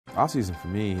Off-season for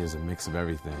me is a mix of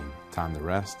everything. Time to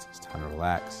rest, it's time to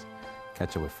relax,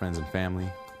 catch up with friends and family,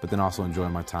 but then also enjoy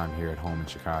my time here at home in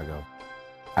Chicago.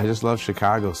 I just love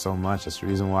Chicago so much. That's the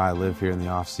reason why I live here in the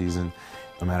off-season.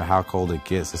 No matter how cold it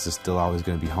gets, this is still always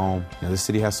going to be home. You know, this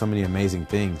city has so many amazing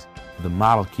things. The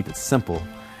motto, keep it simple,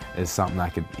 is something I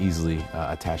could easily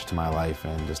attach to my life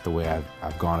and just the way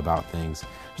I've gone about things.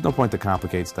 There's no point to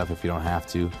complicate stuff if you don't have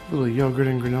to. A little yogurt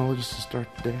and granola just to start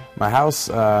the day. My house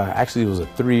actually was a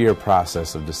 3-year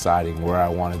process of deciding where I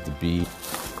wanted to be.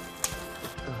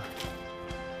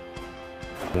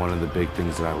 One of the big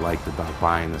things that I liked about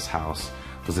buying this house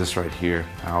was this right here.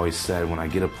 I always said when I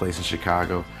get a place in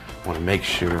Chicago, I want to make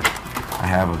sure I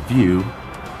have a view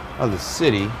of the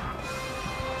city.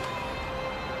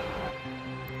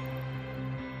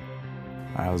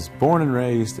 I was born and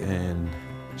raised in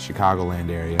Chicagoland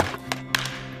area.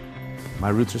 My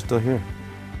roots are still here.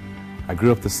 I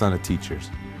grew up the son of teachers.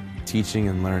 Teaching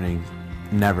and learning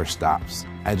never stops.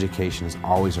 Education is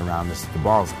always around us. The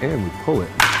ball's in, we pull it.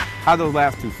 How'd those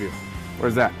last two feel?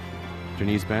 Where's that? Your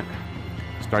knees bent?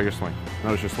 Start your swing.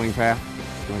 Notice your swing path.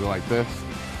 It's gonna go like this.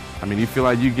 I mean, you feel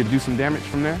like you could do some damage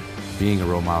from there? Being a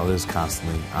role model is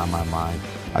constantly on my mind.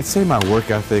 I'd say my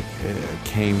work ethic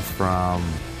came from,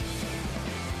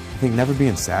 I think, never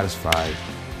being satisfied.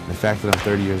 The fact that I'm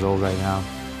 30 years old right now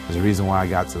is the reason why I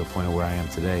got to the point of where I am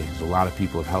today. There's a lot of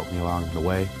people have helped me along the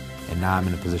way, and now I'm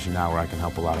in a position now where I can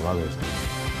help a lot of others.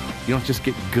 You don't just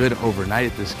get good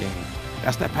overnight at this game.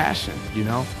 That's that passion, you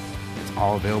know? It's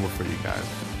all available for you guys.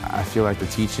 I feel like the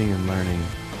teaching and learning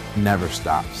never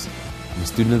stops. I'm a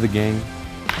student of the game,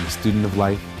 I'm a student of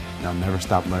life, and I'll never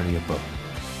stop learning a book.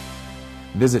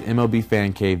 Visit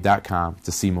MLBFanCave.com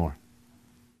to see more.